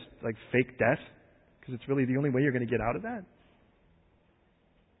moment is like fake death, because it's really the only way you're going to get out of that.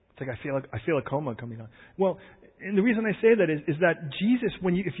 It's like I feel a coma coming on. Well, and the reason I say that is that Jesus,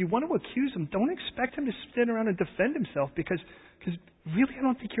 if you want to accuse him, don't expect him to stand around and defend himself because really I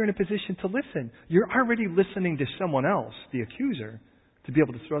don't think you're in a position to listen. You're already listening to someone else, the accuser, to be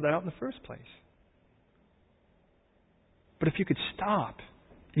able to throw that out in the first place. But if you could stop,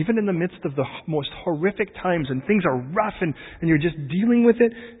 even in the midst of the most horrific times and things are rough and you're just dealing with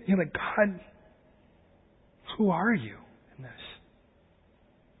it, you're like, God, who are you in this?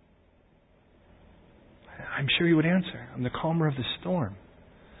 I'm sure you would answer. I'm the calmer of the storm.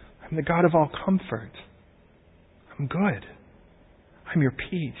 I'm the God of all comfort. I'm good. I'm your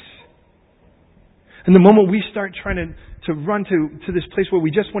peace. And the moment we start trying to run to this place where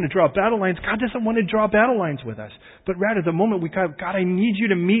we just want to draw battle lines, God doesn't want to draw battle lines with us. But rather, the moment we go, God, I need you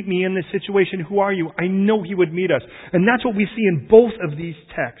to meet me in this situation. Who are you? I know He would meet us. And that's what we see in both of these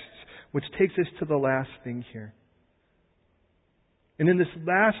texts, which takes us to the last thing here. And in this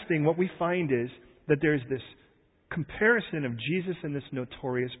last thing, what we find is that there's this comparison of Jesus and this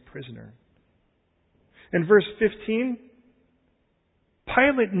notorious prisoner. In verse 15,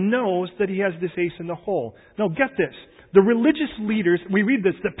 Pilate knows that he has this ace in the hole. Now get this. The religious leaders, we read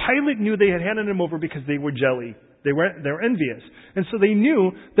this, that Pilate knew they had handed him over because they were jelly. They were envious. And so they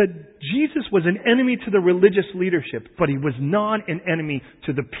knew that Jesus was an enemy to the religious leadership, but he was not an enemy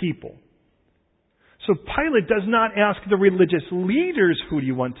to the people. So Pilate does not ask the religious leaders, who do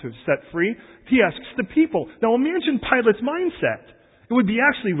you want to set free? He asks the people. Now imagine Pilate's mindset. It would be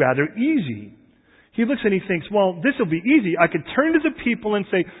actually rather easy. He looks and he thinks, well, this will be easy. I could turn to the people and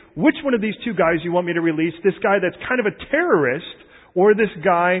say, which one of these two guys you want me to release? This guy that's kind of a terrorist, or this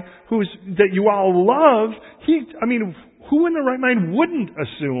guy that you all love? who in their right mind wouldn't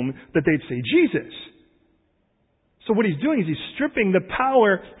assume that they'd say Jesus? So what he's doing is he's stripping the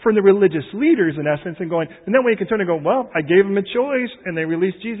power from the religious leaders, in essence, and going, and that way he can turn and go, well, I gave them a choice, and they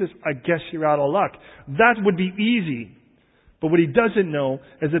released Jesus. I guess you're out of luck. That would be easy. But what he doesn't know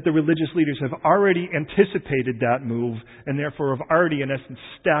is that the religious leaders have already anticipated that move, and therefore have already, in essence,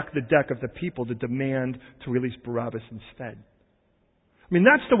 stacked the deck of the people to demand to release Barabbas instead. I mean,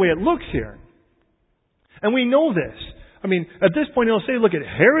 that's the way it looks here. And we know this. I mean, at this point he'll say, look,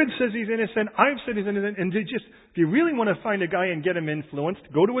 Herod says he's innocent, I've said he's innocent, and if you really want to find a guy and get him influenced,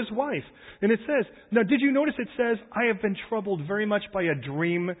 go to his wife. And it says, now did you notice it says, I have been troubled very much by a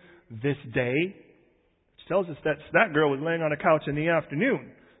dream this day? Which tells us that girl was laying on a couch in the afternoon.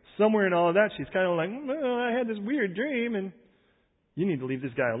 Somewhere in all of that, she's kind of like, well, I had this weird dream, and you need to leave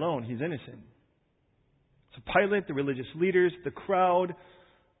this guy alone. He's innocent. So Pilate, the religious leaders, the crowd,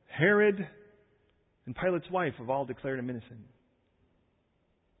 Herod, and Pilate's wife have all declared him innocent.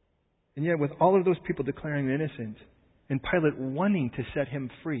 And yet with all of those people declaring him innocent, and Pilate wanting to set him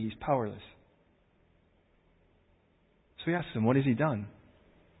free, he's powerless. So he asks him, what has he done?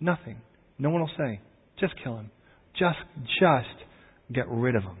 Nothing. No one will say. Just kill him. Just get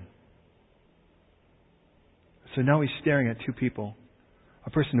rid of him. So now he's staring at two people.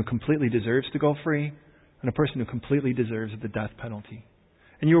 A person who completely deserves to go free, and a person who completely deserves the death penalty.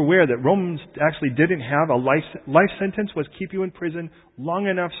 And you're aware that Romans actually didn't have a life sentence, was keep you in prison long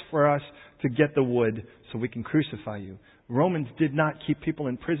enough for us to get the wood so we can crucify you. Romans did not keep people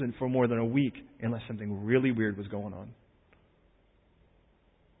in prison for more than a week unless something really weird was going on.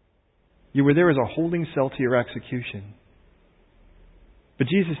 You were there as a holding cell to your execution. But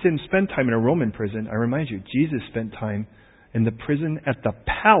Jesus didn't spend time in a Roman prison. I remind you, Jesus spent time in the prison at the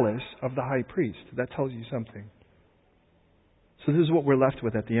palace of the high priest. That tells you something. So this is what we're left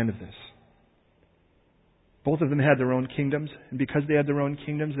with at the end of this. Both of them had their own kingdoms, and because they had their own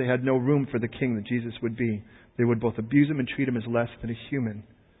kingdoms, they had no room for the king that Jesus would be. They would both abuse him and treat him as less than a human.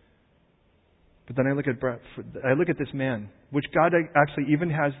 But then I look at this man, which God actually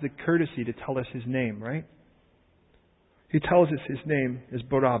even has the courtesy to tell us his name, right? He tells us his name is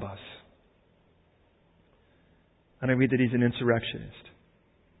Barabbas. And I read that he's an insurrectionist.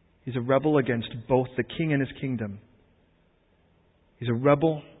 He's a rebel against both the king and his kingdom. He's a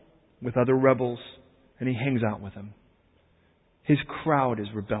rebel with other rebels, and he hangs out with them. His crowd is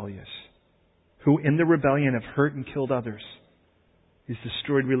rebellious, who in the rebellion have hurt and killed others. He's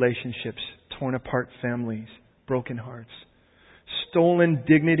destroyed relationships, torn apart families, broken hearts, stolen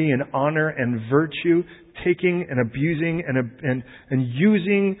dignity and honor and virtue, taking and abusing and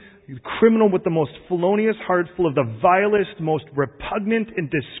using criminal with the most felonious heart, full of the vilest, most repugnant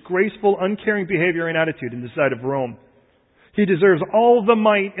and disgraceful, uncaring behavior and attitude in the sight of Rome. He deserves all the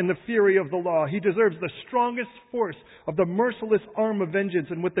might and the fury of the law. He deserves the strongest force of the merciless arm of vengeance.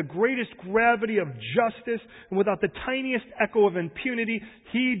 And with the greatest gravity of justice and without the tiniest echo of impunity,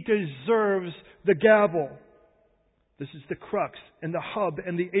 he deserves the gavel. This is the crux and the hub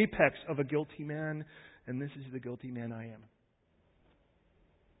and the apex of a guilty man. And this is the guilty man I am.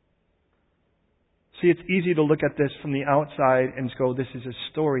 See, it's easy to look at this from the outside and go, this is a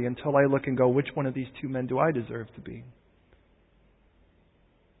story, until I look and go, which one of these two men do I deserve to be?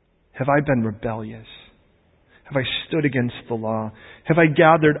 Have I been rebellious? Have I stood against the law? Have I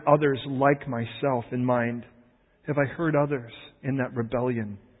gathered others like myself in mind? Have I hurt others in that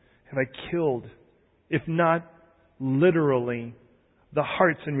rebellion? Have I killed, if not literally, the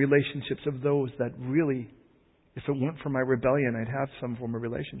hearts and relationships of those that really, if it weren't for my rebellion, I'd have some form of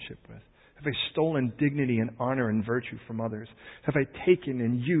relationship with? Have I stolen dignity and honor and virtue from others? Have I taken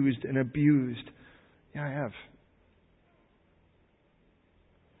and used and abused? Yeah, I have.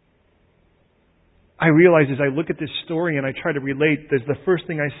 I realize as I look at this story and I try to relate, the first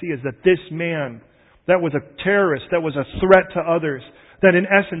thing I see is that this man, that was a terrorist, that was a threat to others, that in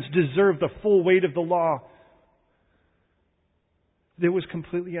essence deserved the full weight of the law, it was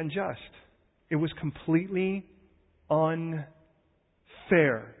completely unjust. It was completely unfair.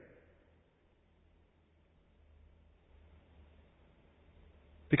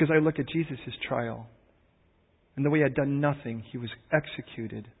 Because I look at Jesus' trial, and the way he had done nothing, he was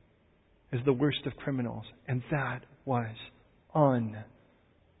executed as the worst of criminals. And that was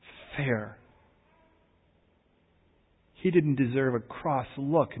unfair. He didn't deserve a cross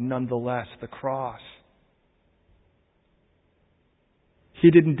look, nonetheless, the cross.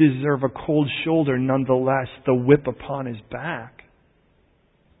 He didn't deserve a cold shoulder, nonetheless, the whip upon his back.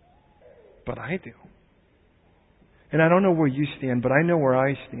 But I do. And I don't know where you stand, but I know where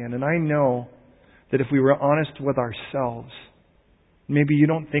I stand. And I know that if we were honest with ourselves, maybe you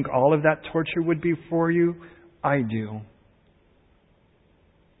don't think all of that torture would be for you. I do.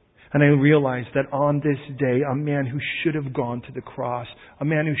 And I realized that on this day, a man who should have gone to the cross, a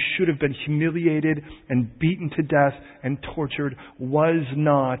man who should have been humiliated and beaten to death and tortured, was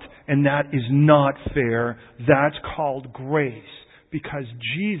not, and that is not fair. That's called grace, because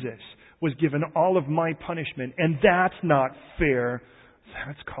Jesus was given all of my punishment, and that's not fair.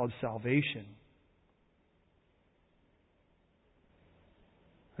 That's called salvation.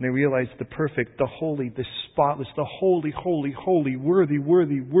 And I realized the perfect, the holy, the spotless, the holy, holy, holy, worthy,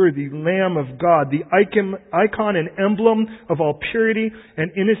 worthy, worthy Lamb of God, the icon and emblem of all purity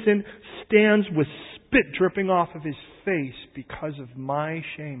and innocence, stands with spit dripping off of His face because of my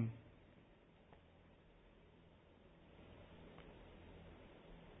shame.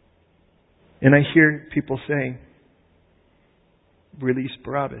 And I hear people say, release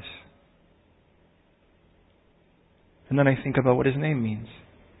Barabbas. And then I think about what his name means.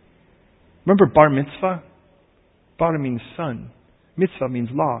 Remember bar mitzvah? Bar means son. Mitzvah means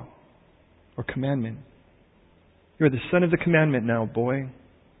law or commandment. You're the son of the commandment now, boy.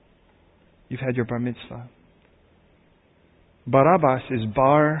 You've had your bar mitzvah. Barabbas is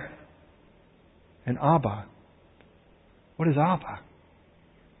bar and Abba. What is Abba?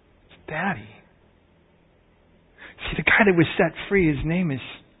 It's daddy. See, the guy that was set free, his name is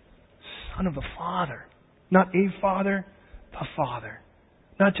Son of the Father. Not a father, the Father.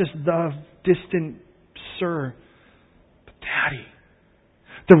 Not just the distant sir, but daddy.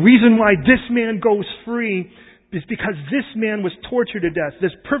 The reason why this man goes free is because this man was tortured to death.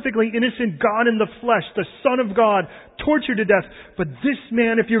 This perfectly innocent God in the flesh, the Son of God, tortured to death. But this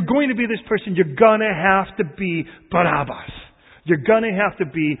man, if you're going to be this person, you're going to have to be Barabbas. You're going to have to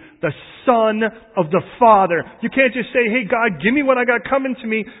be the Son of the Father. You can't just say, hey God, give me what I got coming to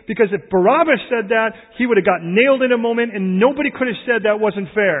me. Because if Barabbas said that, he would have got nailed in a moment and nobody could have said that wasn't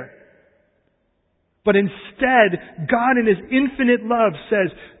fair. But instead, God in His infinite love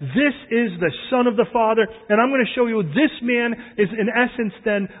says, this is the Son of the Father, and I'm going to show you this man is in essence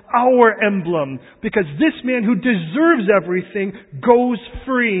then our emblem. Because this man who deserves everything goes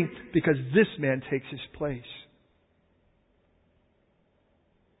free because this man takes his place.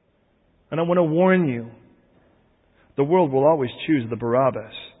 And I want to warn you, the world will always choose the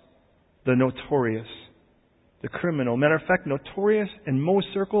Barabbas, the notorious, the criminal. Matter of fact, notorious in most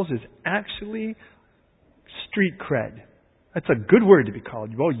circles is actually street cred. That's a good word to be called.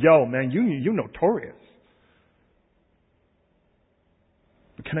 Oh, yo, man, you notorious.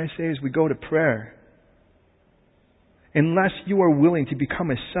 But can I say as we go to prayer, unless you are willing to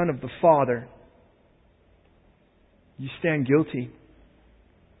become a son of the Father, you stand guilty.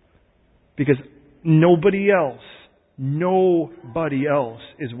 Because nobody else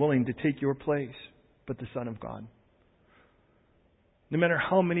is willing to take your place but the Son of God. No matter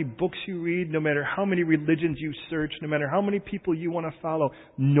how many books you read, no matter how many religions you search, no matter how many people you want to follow,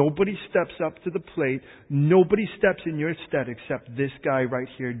 nobody steps up to the plate. Nobody steps in your stead except this guy right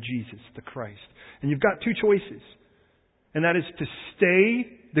here, Jesus the Christ. And you've got two choices. And that is to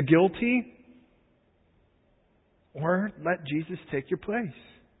stay the guilty or let Jesus take your place.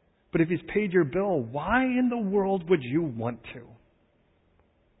 But if He's paid your bill, why in the world would you want to?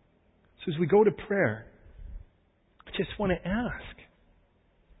 So as we go to prayer, I just want to ask,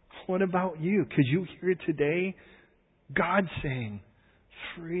 what about you? Could you hear today God saying,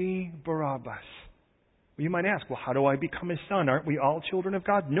 free Barabbas? Well, you might ask, well, how do I become His son? Aren't we all children of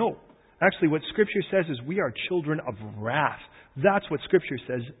God? No. Actually, what Scripture says is we are children of wrath. That's what Scripture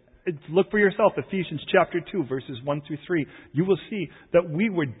says. Look for yourself, Ephesians chapter 2, verses 1 through 3. You will see that we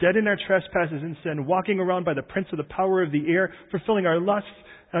were dead in our trespasses and sin, walking around by the prince of the power of the air, fulfilling our lusts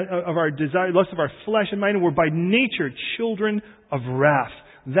of our desire, lusts of our flesh and mind, and we're by nature children of wrath.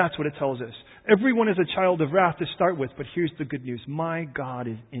 That's what it tells us. Everyone is a child of wrath to start with, but here's the good news. My God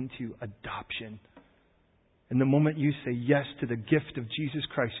is into adoption. And the moment you say yes to the gift of Jesus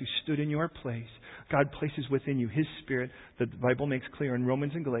Christ who stood in your place, God places within you His Spirit that the Bible makes clear in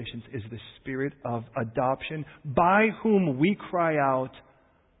Romans and Galatians is the Spirit of adoption by whom we cry out,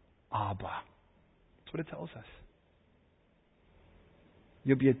 Abba. That's what it tells us.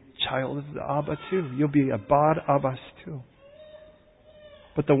 You'll be a child of the Abba too. You'll be a Bad Abbas too.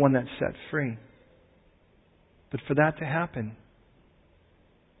 But the one that's set free. But for that to happen,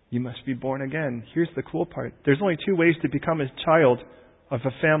 you must be born again. Here's the cool part. There's only two ways to become a child of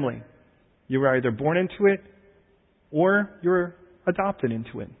a family. You're either born into it or you're adopted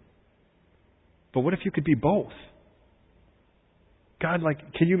into it. But what if you could be both? God,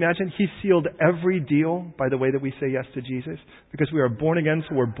 can you imagine? He sealed every deal by the way that we say yes to Jesus. Because we are born again,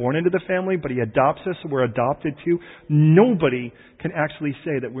 so we're born into the family, but He adopts us, so we're adopted too. Nobody can actually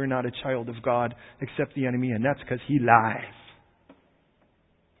say that we're not a child of God except the enemy, and that's because he lies.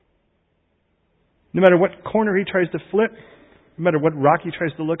 No matter what corner he tries to flip, no matter what rock he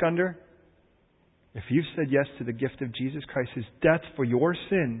tries to look under, if you've said yes to the gift of Jesus Christ, His death for your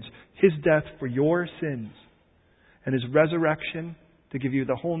sins, His death for your sins, and His resurrection to give you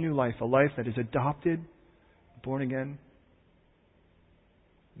the whole new life, a life that is adopted, born again,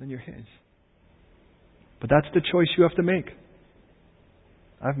 then you're His. But that's the choice you have to make.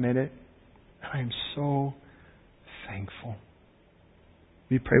 I've made it. I am so thankful.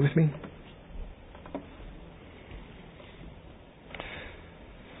 Will you pray with me?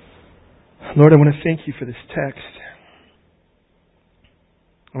 Lord, I want to thank You for this text.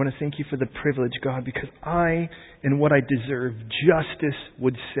 I want to thank You for the privilege, God, because I, in what I deserve, justice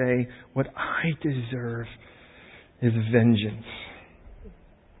would say, what I deserve is vengeance,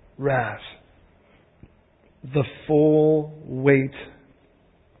 wrath, the full weight,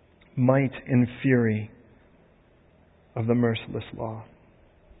 might, and fury of the merciless law.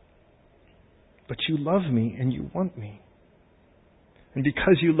 But You love me and You want me. And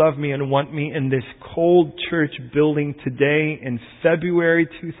because You love me and want me in this cold church building today in February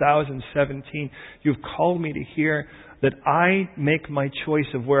 2017, You've called me to hear that I make my choice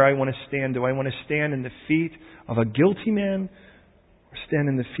of where I want to stand. Do I want to stand in the feet of a guilty man or stand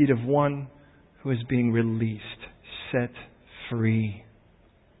in the feet of one who is being released, set free?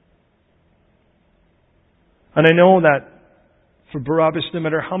 And I know that for Barabbas, no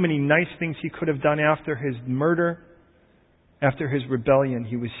matter how many nice things he could have done after his murder, after his rebellion,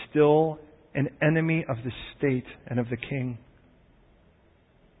 he was still an enemy of the state and of the king.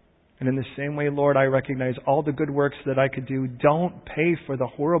 And in the same way, Lord, I recognize all the good works that I could do don't pay for the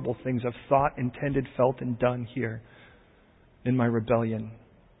horrible things I've thought, intended, felt, and done here in my rebellion.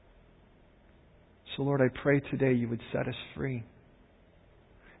 So, Lord, I pray today You would set us free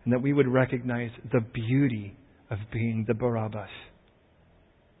and that we would recognize the beauty of being the Barabbas.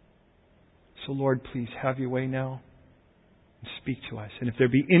 So, Lord, please have Your way now. Speak to us. And if there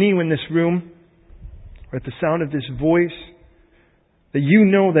be anyone in this room or at the sound of this voice that you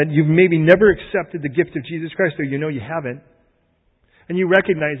know that you've maybe never accepted the gift of Jesus Christ, or you know you haven't, and you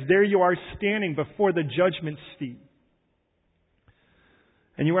recognize there you are standing before the judgment seat,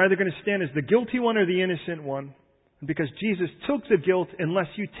 and you're either going to stand as the guilty one or the innocent one, and because Jesus took the guilt, unless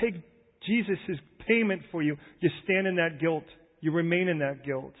you take Jesus' payment for you, you stand in that guilt. You remain in that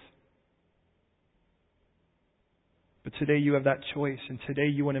guilt. But today you have that choice, and today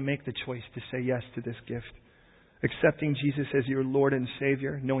you want to make the choice to say yes to this gift. Accepting Jesus as your Lord and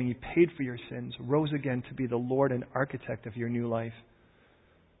Savior, knowing He paid for your sins, rose again to be the Lord and architect of your new life.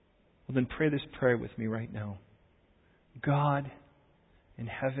 Well, then pray this prayer with me right now. God in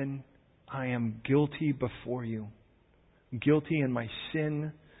heaven, I am guilty before You. Guilty in my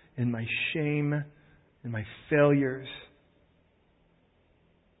sin, in my shame, in my failures.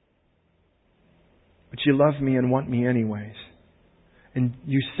 But You love me and want me anyways. And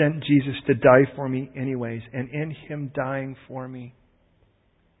You sent Jesus to die for me anyways. And in Him dying for me,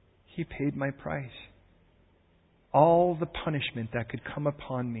 He paid my price. All the punishment that could come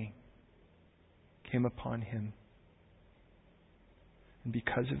upon me came upon Him. And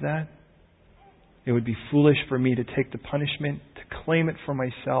because of that, it would be foolish for me to take the punishment, to claim it for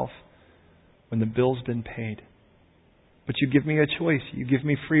myself when the bill's been paid. But You give me a choice. You give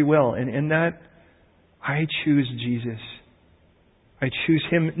me free will. And in that, I choose Jesus. I choose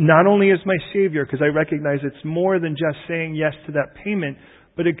Him not only as my Savior, because I recognize it's more than just saying yes to that payment,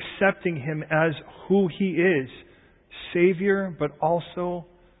 but accepting Him as who He is. Savior, but also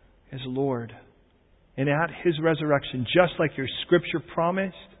as Lord. And at His resurrection, just like your Scripture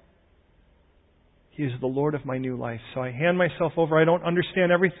promised, He is the Lord of my new life. So I hand myself over. I don't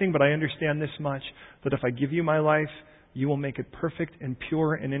understand everything, but I understand this much, that if I give You my life, You will make it perfect and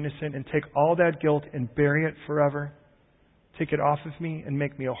pure and innocent and take all that guilt and bury it forever. Take it off of me and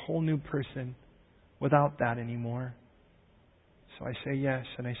make me a whole new person without that anymore. So I say yes,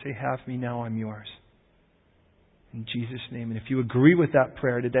 and I say, have me now, I'm Yours. In Jesus' name. And if you agree with that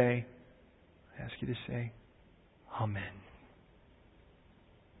prayer today, I ask you to say, Amen.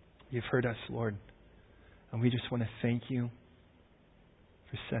 You've heard us, Lord. And we just want to thank You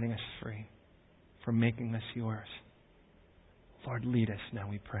for setting us free, for making us Yours. Lord, lead us now,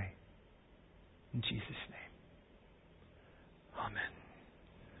 we pray. In Jesus' name.